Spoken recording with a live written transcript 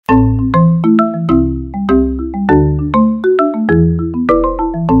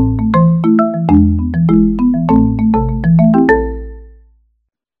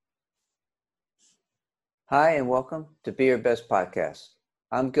Hi, and welcome to Be Your Best Podcast.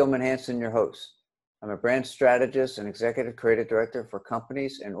 I'm Gilman Hanson, your host. I'm a brand strategist and executive creative director for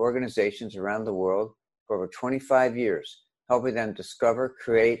companies and organizations around the world for over 25 years, helping them discover,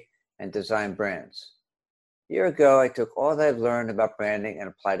 create, and design brands. A year ago, I took all that I've learned about branding and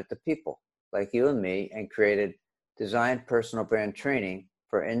applied it to people like you and me and created Design Personal Brand Training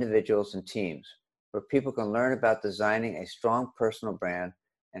for individuals and teams, where people can learn about designing a strong personal brand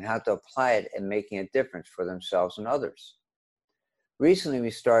and how to apply it and making a difference for themselves and others. Recently,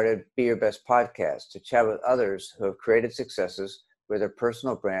 we started Be Your Best Podcast to chat with others who have created successes with their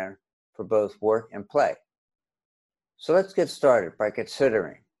personal brand for both work and play. So let's get started by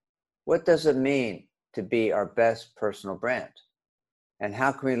considering, what does it mean to be our best personal brand? And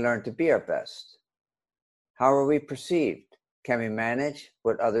how can we learn to be our best? How are we perceived? Can we manage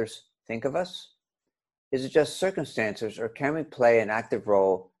what others think of us? Is it just circumstances, or can we play an active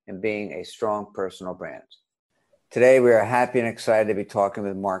role in being a strong personal brand? Today, we are happy and excited to be talking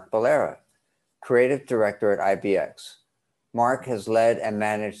with Marc Balara, Creative Director at IBX. Marc has led and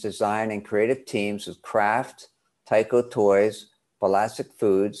managed design and creative teams with Kraft, Tyco Toys, Balara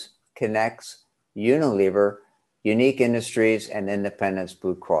Foods, Connects, Unilever, Unique Industries, and Independence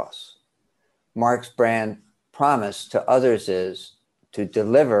Blue Cross. Marc's brand promise to others is to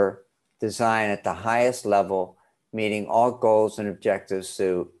deliver design at the highest level, meeting all goals and objectives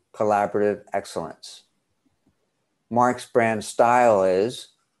through collaborative excellence. Marc's brand style is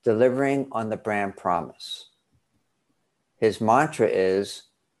delivering on the brand promise. His mantra is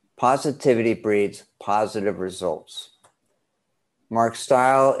positivity breeds positive results. Marc's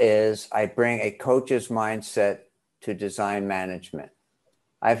style is I bring a coach's mindset to design management.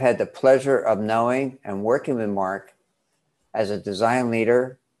 I've had the pleasure of knowing and working with Marc as a design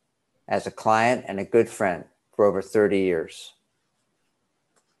leader, as a client, and a good friend for over 30 years.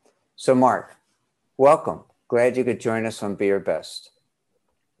 So Marc, welcome. Glad you could join us on Be Your Best.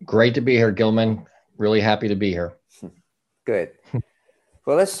 Great to be here, Gilman. Really happy to be here. Good.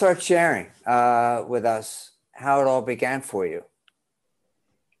 Well, let's start sharing with us how it all began for you.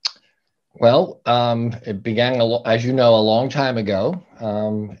 Well, it began, as you know, a long time ago.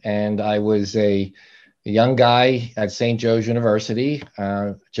 And I was a young guy at St. Joe's University,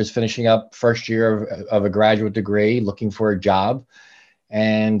 just finishing up first year of a graduate degree, looking for a job.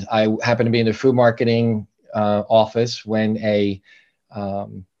 And I happened to be in the food marketing office when a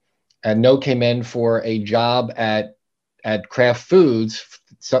note came in for a job at Kraft Foods.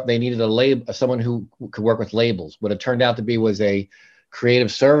 So they needed someone who could work with labels. What it turned out to be was a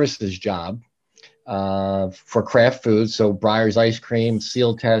creative services job for Kraft Foods. So Breyer's Ice Cream,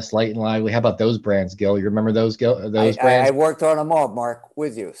 Seal Test, Light and Lively. How about those brands, Gil? You remember those, Gil? Those brands? I worked on them all, Marc,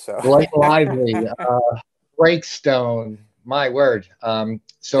 with you. So Light and Lively, Breakstone. My word.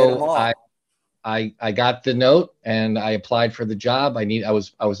 So I got the note and I applied for the job. I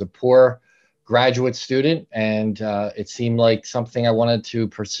was a poor graduate student, and it seemed like something I wanted to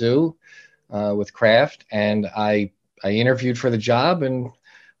pursue with Kraft. And I interviewed for the job, and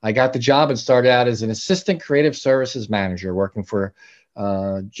I got the job and started out as an assistant creative services manager, working for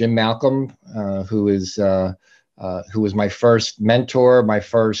Jim Malcolm, who was my first mentor, my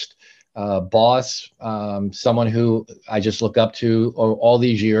first boss, someone who I just look up to all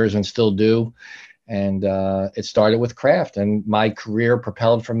these years and still do. And it started with Kraft, and my career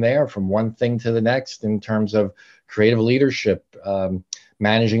propelled from there, from one thing to the next in terms of creative leadership,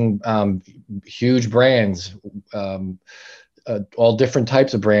 managing huge brands, all different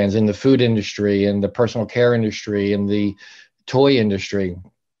types of brands in the food industry, in the personal care industry, in the toy industry.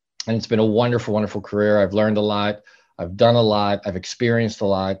 And it's been a wonderful, wonderful career. I've learned a lot. I've done a lot. I've experienced a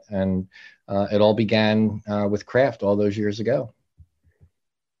lot. And it all began with Kraft all those years ago.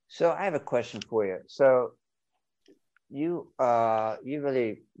 So I have a question for you. So you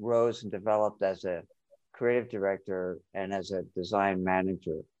really rose and developed as a creative director and as a design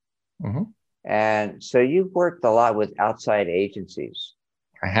manager. Mm-hmm. And so you've worked a lot with outside agencies.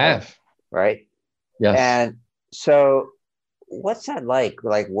 I have. Right? Yes. And so what's that like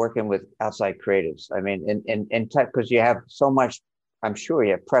working with outside creatives? I mean, in tech, because you have so much, I'm sure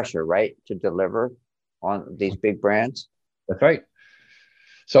you have pressure, right, to deliver on these big brands. That's right.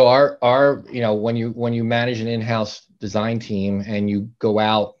 So our when you manage an in-house design team and you go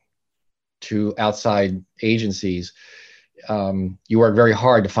out to outside agencies, you work very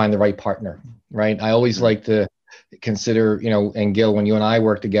hard to find the right partner, right? I always like to consider, and Gil, when you and I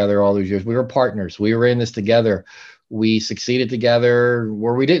worked together all those years, we were partners. We were in this together. We succeeded together,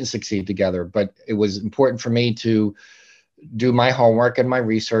 or we didn't succeed together. But it was important for me to do my homework and my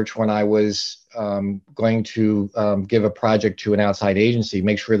research when I was going to give a project to an outside agency,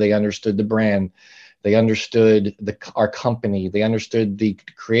 make sure they understood the brand, They understood our company. They understood the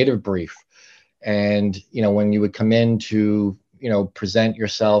creative brief. And, when you would come in to, present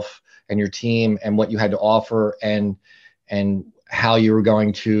yourself and your team and what you had to offer and how you were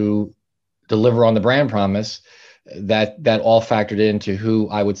going to deliver on the brand promise, that all factored into who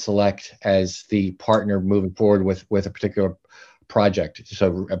I would select as the partner moving forward with a particular project.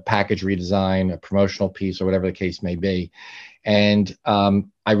 So a package redesign, a promotional piece, or whatever the case may be. And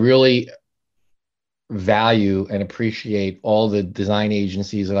I really value and appreciate all the design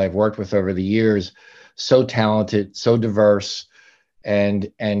agencies that I've worked with over the years. So talented, so diverse,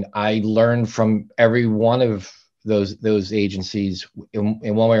 and I learned from every one of those agencies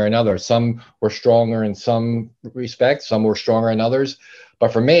in one way or another. Some were stronger in some respects, some were stronger in others.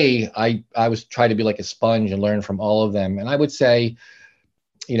 But for me, I was trying to be like a sponge and learn from all of them. And I would say,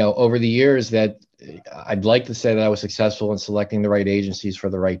 over the years, that I'd like to say that I was successful in selecting the right agencies for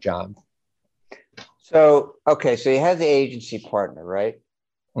the right job. So, okay, so you have the agency partner, right?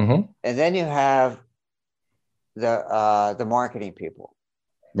 Mm-hmm. And then you have the marketing people.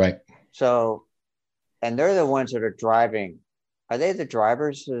 Right. So, and they're the ones that are driving. Are they the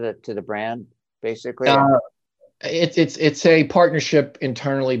drivers to the brand, basically? It's a partnership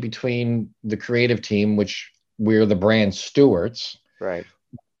internally between the creative team, which we're the brand stewards. Right.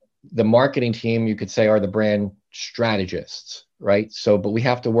 The marketing team, you could say, are the brand strategists, right? So, but we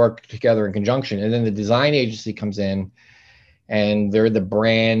have to work together in conjunction. And then the design agency comes in, and they're the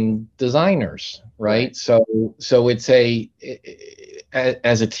brand designers, right? So it's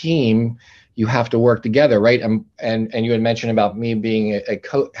as a team, you have to work together, right? And you had mentioned about me being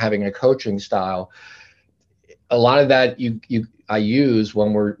having a coaching style. A lot of that I use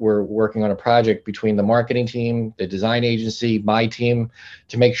when we're working on a project between the marketing team, the design agency, my team,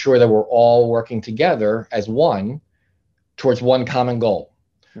 to make sure that we're all working together as one towards one common goal,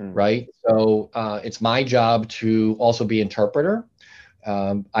 right? So it's my job to also be interpreter.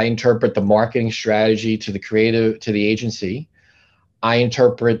 I interpret the marketing strategy to the agency. I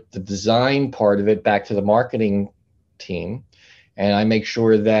interpret the design part of it back to the marketing team. And I make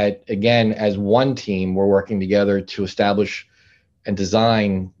sure that, again, as one team, we're working together to establish and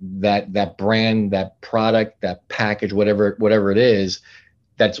design that brand, that product, that package, whatever it is,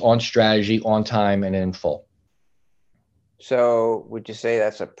 that's on strategy, on time, and in full. So would you say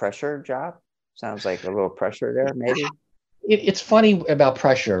that's a pressure job? Sounds like a little pressure there, maybe. It's funny about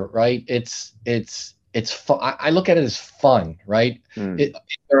pressure, right? It's fun. I look at it as fun, right? Is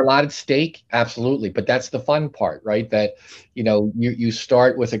there a lot at stake? Absolutely. But that's the fun part, right? That, you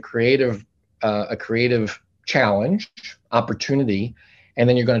start with a creative challenge, opportunity, and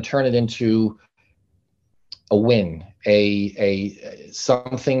then you're going to turn it into a win, a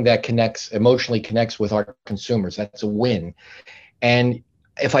something that emotionally connects with our consumers. That's a win. And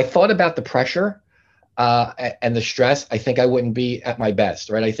if I thought about the pressure and the stress, I think I wouldn't be at my best,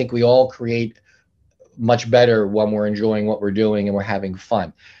 right? I think we all create much better when we're enjoying what we're doing and we're having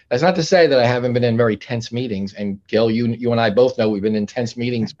fun. That's not to say that I haven't been in very tense meetings. And Gil, you and I both know we've been in tense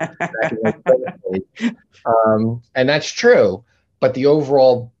meetings. And that's true. But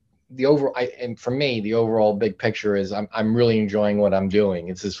and for me, the overall big picture is I'm really enjoying what I'm doing.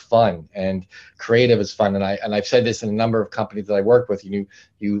 It's just fun, and creative is fun. And I've said this in a number of companies that I work with. You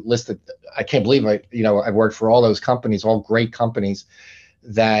listed, I can't believe I've worked for all those companies, all great companies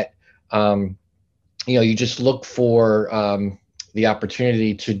that, you just look for the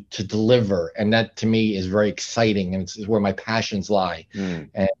opportunity to deliver. And that to me is very exciting. And it's where my passions lie. And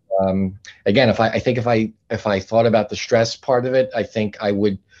again, if I thought about the stress part of it, I think I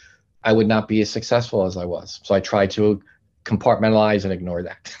would not be as successful as I was. So I try to compartmentalize and ignore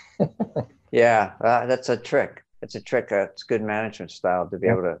that. Yeah, that's a trick. It's a trick. It's good management style to be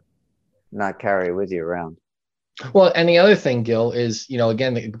able to not carry it with you around. Well, and the other thing, Gil, is,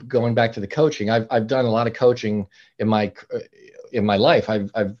 again, going back to the coaching, I've done a lot of coaching in my life.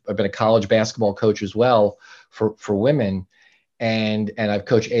 I've been a college basketball coach as well for women, and I've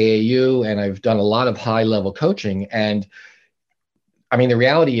coached AAU, and I've done a lot of high level coaching. And I mean, the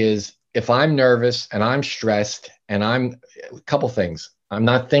reality is, if I'm nervous and I'm stressed and a couple things, I'm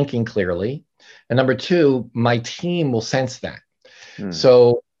not thinking clearly, and number two, my team will sense that.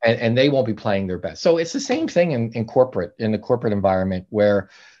 So. And they won't be playing their best. So it's the same thing in the corporate environment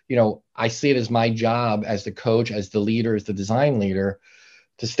where, I see it as my job as the coach, as the leader, as the design leader,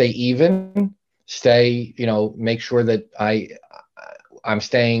 to stay even, make sure that I'm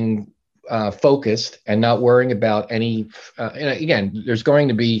staying focused and not worrying about any, again, there's going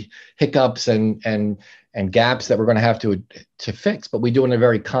to be hiccups and gaps that we're going to have to fix, but we do it in a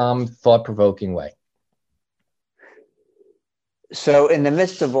very calm, thought-provoking way. So in the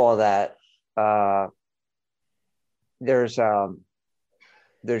midst of all that, uh, there's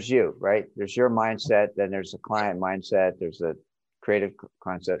you, right? There's your mindset, then there's a client mindset, there's a creative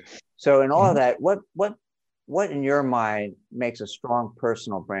concept. So in all of that, what in your mind makes a strong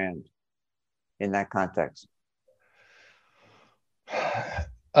personal brand in that context?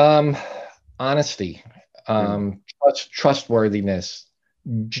 Honesty, trustworthiness,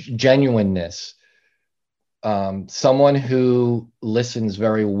 genuineness, someone who listens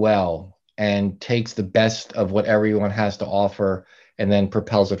very well and takes the best of what everyone has to offer and then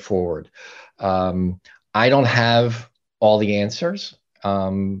propels it forward. I don't have all the answers.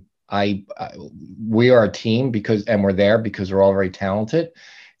 We are a team and we're there because we're all very talented.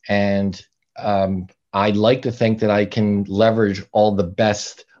 And I'd like to think that I can leverage all the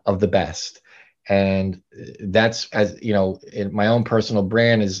best of the best. And that's, as you know, in my own personal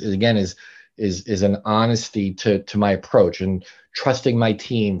brand is an honesty to my approach, and trusting my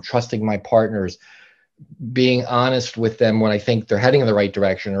team, trusting my partners, being honest with them when I think they're heading in the right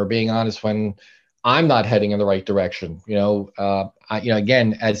direction, or being honest when I'm not heading in the right direction.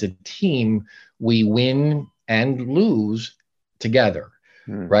 Again, as a team, we win and lose together,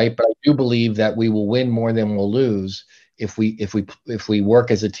 right? But I do believe that we will win more than we'll lose if we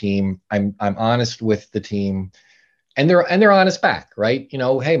work as a team. I'm honest with the team, and they're honest back, right?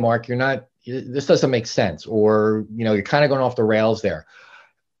 Hey, Mark, this doesn't make sense, or you're kind of going off the rails there.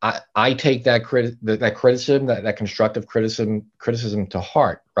 I take that criticism, that constructive criticism to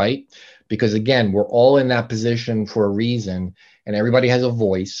heart, right? Because again, we're all in that position for a reason, and everybody has a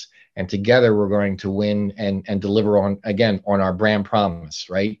voice, and together we're going to win and deliver on our brand promise,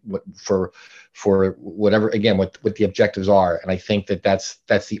 right? For whatever, again, what the objectives are. And I think that's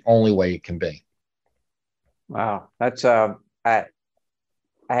the only way it can be. Wow, that's I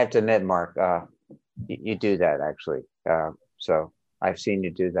have to admit, Mark, you do that actually. So I've seen you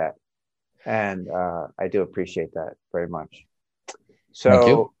do that, and I do appreciate that very much.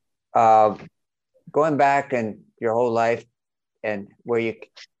 So, going back and your whole life, and where you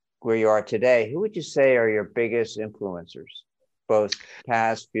are today, who would you say are your biggest influencers, both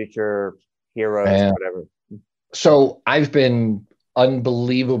past, future, heroes, whatever? So I've been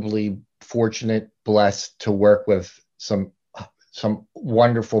unbelievably fortunate, blessed to work with some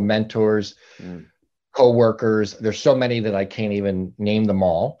wonderful mentors, co-workers. There's so many that I can't even name them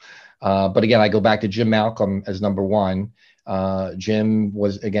all. But again, I go back to Jim Malcolm as number one. Jim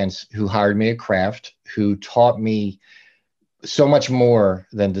was, again, who hired me at Kraft, who taught me so much more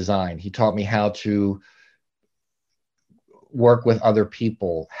than design. He taught me how to work with other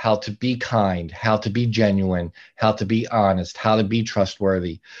people, how to be kind, how to be genuine, how to be honest, how to be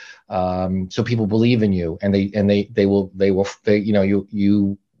trustworthy. So people believe in you, and you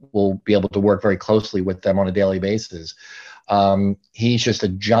will be able to work very closely with them on a daily basis. He's just a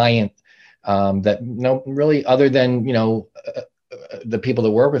giant that really, other than the people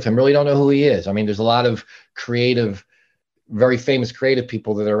that work with him, really don't know who he is. I mean, there's a lot of creative, very famous creative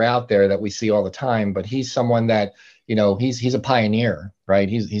people that are out there that we see all the time, but he's someone that he's a pioneer, right?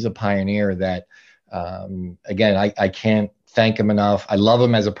 He's a pioneer that again, I can't thank him enough. I love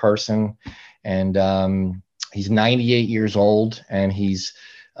him as a person, and he's 98 years old, and he's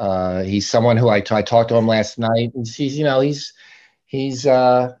someone who I talked to him last night. He's 98. He's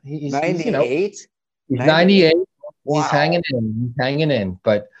 98. Wow. He's hanging in.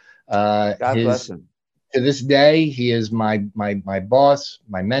 But God bless him. To this day, he is my boss,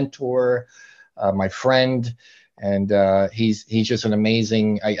 my mentor, my friend, and he's just an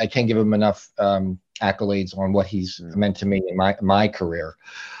amazing. I can't give him enough accolades on what he's meant to me in my career.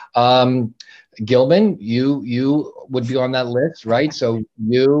 Gilman, you would be on that list, right? So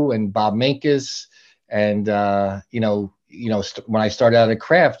you and Bob Minkus, and when I started out at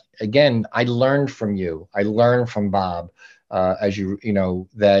Kraft, again, I learned from you. I learned from Bob, as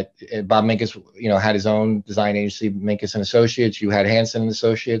that Bob Minkus, had his own design agency, Minkus and Associates. You had Hansen and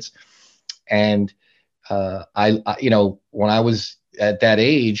Associates, and I when I was at that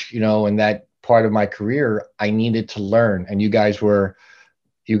age, in that part of my career, I needed to learn, and you guys were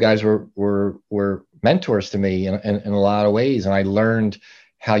mentors to me in a lot of ways, and I learned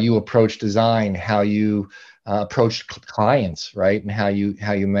how you approach design, how you approach clients, right, and how you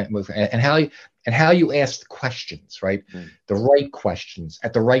met with, and how you asked questions, right, the right questions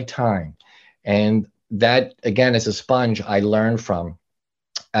at the right time, and that, again, as a sponge, I learned from.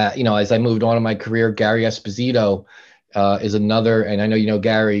 As I moved on in my career, Gary Esposito is another, and I know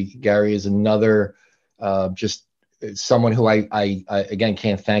Gary. Gary is another, just someone who I again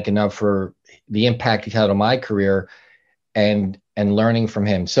can't thank enough for the impact he had on my career, and learning from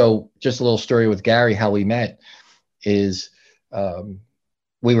him. So just a little story with Gary, how we met is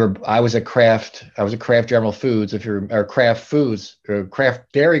I was at Kraft General Foods, or Kraft Foods, or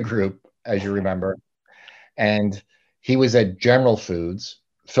Kraft Dairy Group, as you remember. And he was at General Foods.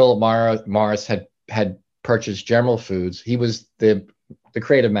 Philip Morris had purchased General Foods. He was the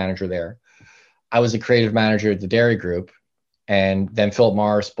creative manager there. I was the creative manager at the Dairy Group. And then Philip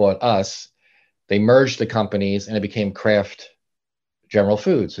Morris bought us. They merged the companies and it became Kraft General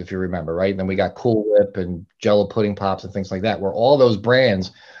Foods, if you remember, right? And then we got Cool Whip and Jello pudding pops and things like that, where all those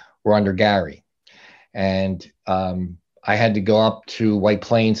brands were under Gary. And I had to go up to White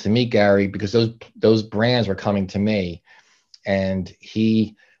Plains to meet Gary because those brands were coming to me, and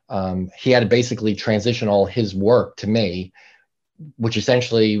he had to basically transition all his work to me, which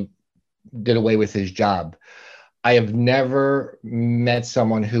essentially did away with his job. I have never met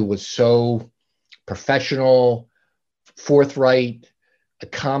someone who was so professional, forthright,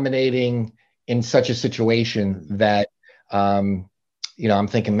 accommodating in such a situation that, I'm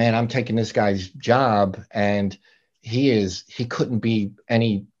thinking, man, I'm taking this guy's job and he couldn't be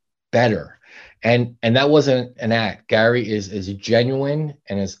any better. And that wasn't an act. Gary is genuine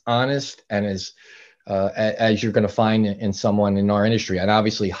and as honest and as you're going to find in someone in our industry, and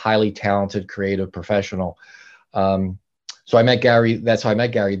obviously highly talented, creative professional. So I met Gary. That's how I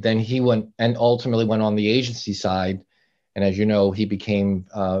met Gary. Then he went and ultimately went on the agency side. And as you know, he became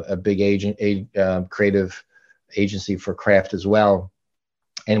a big creative agency for Kraft as well.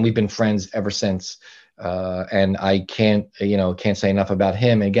 And we've been friends ever since. And I can't say enough about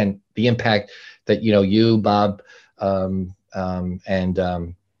him. And again, the impact that, you, Bob, and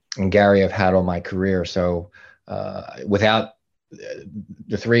Gary have had on my career. So without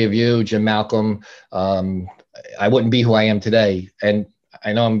the three of you, Jim, Malcolm, I wouldn't be who I am today. And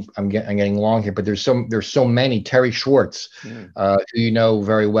I know I'm getting long here, but there's so many. Terry Schwartz, who you know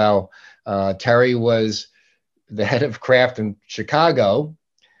very well. Terry was the head of Kraft in Chicago.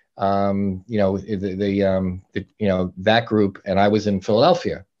 That group, and I was in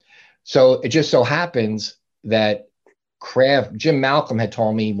Philadelphia. So it just so happens that Jim Malcolm had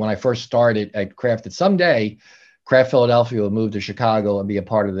told me when I first started at Kraft that someday Kraft Philadelphia will move to Chicago and be a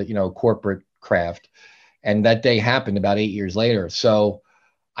part of the corporate Kraft. And that day happened about 8 years later. So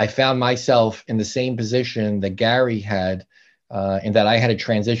I found myself in the same position that Gary had, in that I had to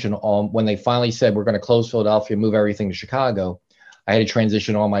transition on when they finally said we're going to close Philadelphia, move everything to Chicago. I had to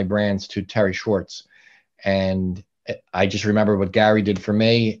transition all my brands to Terry Schwartz. And I just remember what Gary did for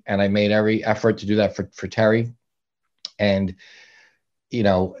me, and I made every effort to do that for Terry. And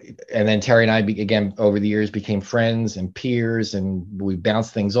and then Terry and I, again, over the years became friends and peers, and we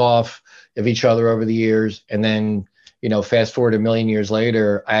bounced things off of each other over the years. And then, fast forward a million years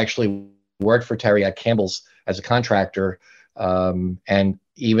later, I actually worked for Terry at Campbell's as a contractor. And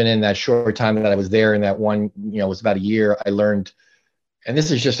even in that short time that I was there, in that one, it was about a year, I learned, and this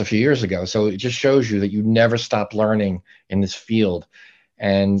is just a few years ago. So it just shows you that you never stop learning in this field.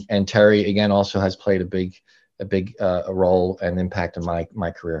 And Terry, again, also has played a big role and impact in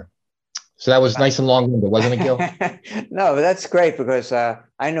my career. So that was nice and long-winded, wasn't it, Gil? No, but that's great because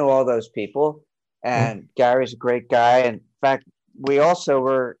I know all those people, and Gary's a great guy. And in fact, we also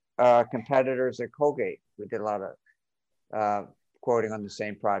were competitors at Colgate. We did a lot of quoting on the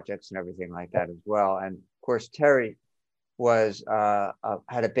same projects and everything like that as well. And of course, Terry was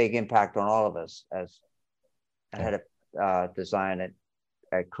had a big impact on all of us as head of design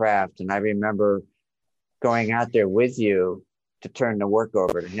at Kraft. And I remember going out there with you to turn the work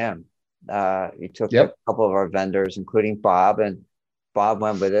over to him. You took a couple of our vendors, including Bob, and Bob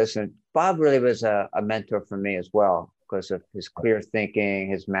went with us. And Bob really was a mentor for me as well because of his clear thinking,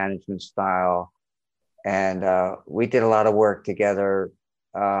 his management style. And we did a lot of work together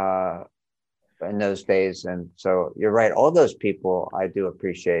in those days. And so you're right. All those people I do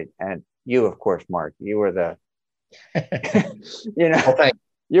appreciate. And you, of course, Marc, you were the, Well,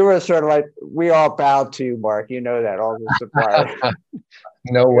 you were sort of like, we all bowed to you, Marc. You know that, all the suppliers.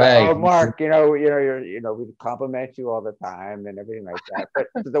 No way. Oh, Marc, we compliment you all the time and everything like that. But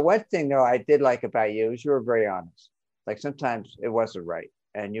the one thing, though, I did like about you is you were very honest. Like sometimes it wasn't right,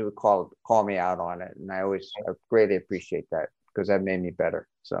 and you would call me out on it, and I greatly appreciate that because that made me better.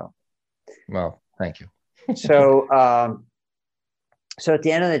 So, well, thank you. So at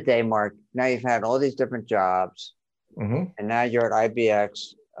the end of the day, Marc, now you've had all these different jobs, and now you're at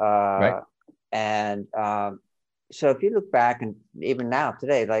IBX. Right. And so if you look back and even now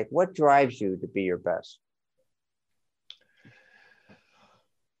today, like what drives you to be your best?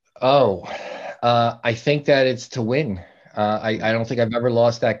 I think that it's to win. I don't think I've ever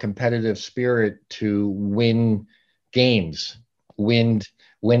lost that competitive spirit to win games, win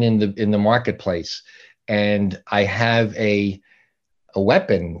in the marketplace. And I have a a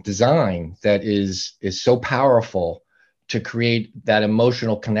weapon design that is so powerful to create that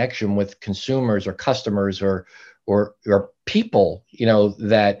emotional connection with consumers or customers or people,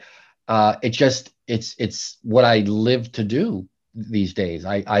 that it's what I live to do these days.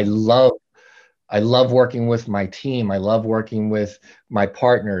 I love working with my team. I love working with my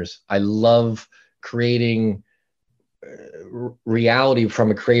partners. I love creating reality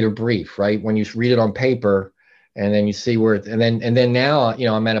from a creative brief, right? When you read it on paper and then you see where and then now,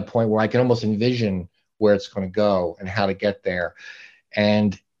 I'm at a point where I can almost envision where it's going to go and how to get there.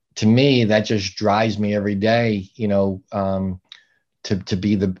 And to me, that just drives me every day, to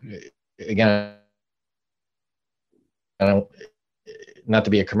be again, I don't, not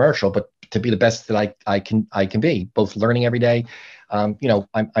to be a commercial, but to be the best that I can be, both learning every day. I'm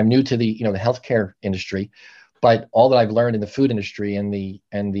new to the the healthcare industry, but all that I've learned in the food industry and the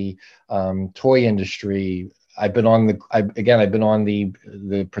toy industry, I've been on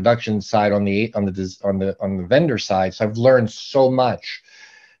the production side, on the vendor side. So I've learned so much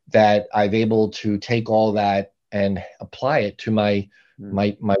that I've able to take all that and apply it to my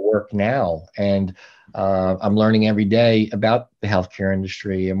work now. And I'm learning every day about the healthcare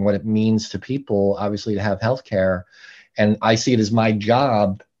industry and what it means to people, obviously, to have healthcare. And I see it as my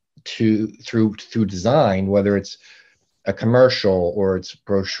job through design, whether it's a commercial or it's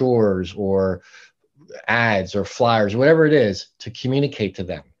brochures or ads or flyers, whatever it is, to communicate to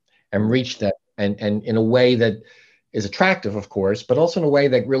them and reach them, and in a way that is attractive, of course, but also in a way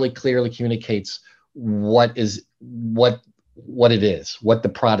that really clearly communicates what it is, what the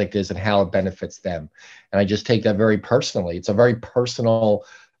product is, and how it benefits them. And I just take that very personally. It's a very personal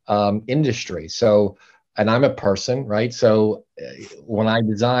industry. So, and I'm a person, right? So when I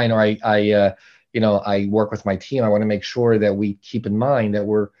design or I work with my team, I want to make sure that we keep in mind that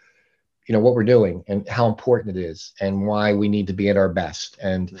we're, what we're doing and how important it is and why we need to be at our best.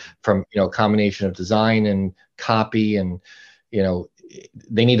 And from, a combination of design and copy and,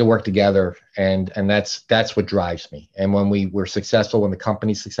 they need to work together. And that's what drives me. And when we're successful, when the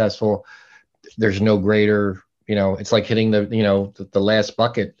company's successful, there's no greater, it's like hitting the last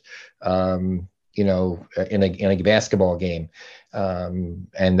bucket, in a basketball game.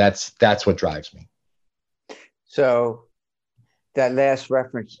 And that's what drives me. So that last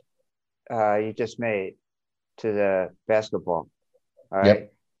reference you just made to the basketball. All right.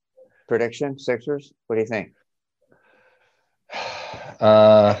 Yep. Prediction, Sixers. What do you think?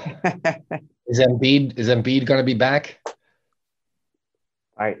 Is Embiid going to be back?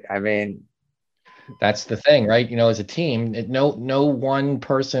 I mean, that's the thing, right? As a team, no one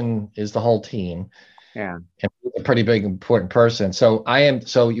person is the whole team. Yeah. And a pretty big, important person. So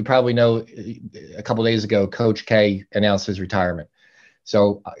you probably know, a couple of days ago, Coach K announced his retirement.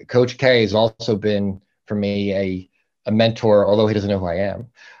 So Coach K has also been, for me, a mentor, although he doesn't know who I am.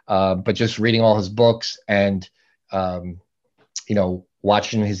 But just reading all his books and,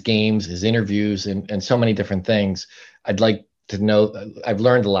 watching his games, his interviews, and so many different things, I'd like to know. I've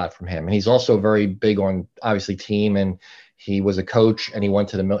learned a lot from him. And he's also very big on, obviously, team. And he was a coach, and he went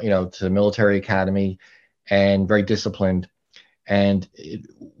to the military academy, and very disciplined. And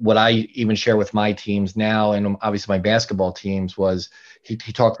what I even share with my teams now, and obviously my basketball teams, was he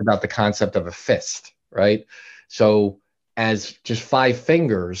talked about the concept of a fist, right? So as just five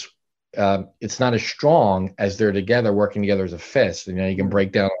fingers, it's not as strong as they're together, working together as a fist. And, you can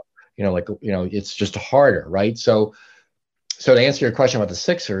break down, it's just harder, right? So to answer your question about the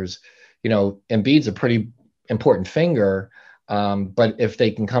Sixers, Embiid's a pretty important finger. But if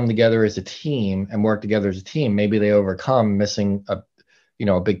they can come together as a team and work together as a team, maybe they overcome missing a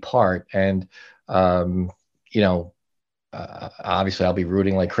big part. And, obviously I'll be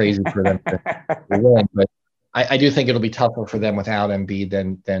rooting like crazy for them to win, but I do think it'll be tougher for them without Embiid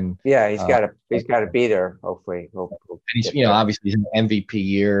than yeah, he's got to be there. Hopefully, and he's obviously he's an MVP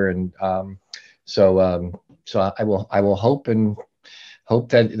year, and so I will hope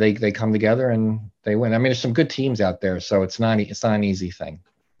that they come together and they win. I mean, there's some good teams out there, so it's not an easy thing.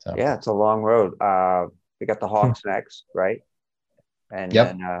 So yeah, it's a long road. We got the Hawks next, right? And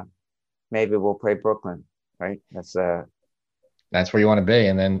yep. then maybe we'll play Brooklyn, right? That's where you want to be,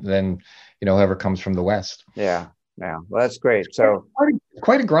 and then whoever comes from the West. Yeah. Well, that's great. So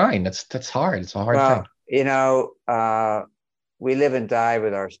quite a grind. That's hard. It's a hard thing. We live and die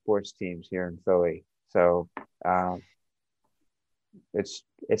with our sports teams here in Philly. So it's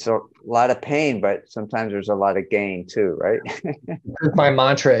a lot of pain, but sometimes there's a lot of gain too, right? My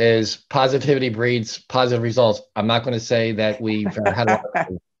mantra is positivity breeds positive results. I'm not going to say that we've had a lot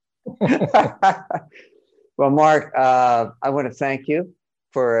of Well, Marc, I want to thank you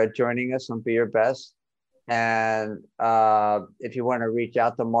for joining us on Be Your Best. And if you want to reach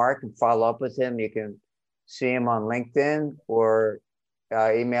out to Marc and follow up with him, you can see him on LinkedIn or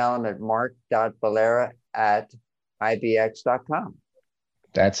email him at marc.balara@ibx.com.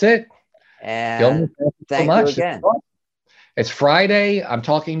 That's it. And Gilman, thank you again. It's Friday. I'm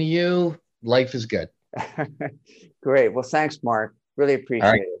talking to you. Life is good. Great. Well, thanks, Marc. Really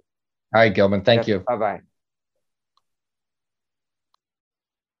appreciate it. All right, Gilman. Thank you. Bye-bye.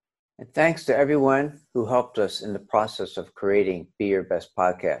 And thanks to everyone who helped us in the process of creating Be Your Best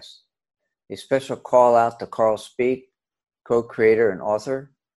Podcast. A special call out to Carl Speak, co-creator and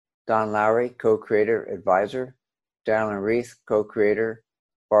author, Don Lowry, co-creator, advisor, Darren Reith, co-creator,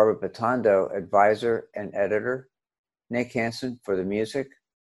 Barbara Batondo, advisor and editor, Nick Hansen for the music,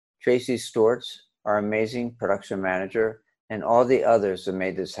 Tracy Storts, our amazing production manager, and all the others that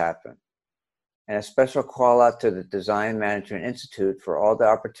made this happen. And a special call out to the Design Management Institute for all the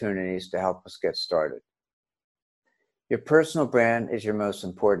opportunities to help us get started. Your personal brand is your most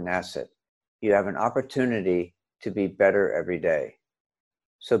important asset. You have an opportunity to be better every day.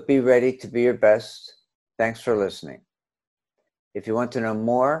 So be ready to be your best. Thanks for listening. If you want to know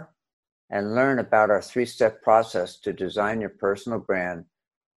more and learn about our 3-step process to design your personal brand,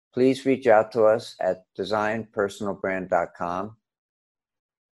 please reach out to us at designpersonalbrand.com.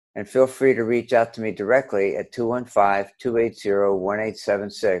 And feel free to reach out to me directly at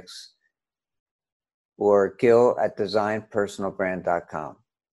 215-280-1876 or gil@designpersonalbrand.com.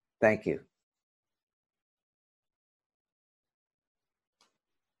 Thank you.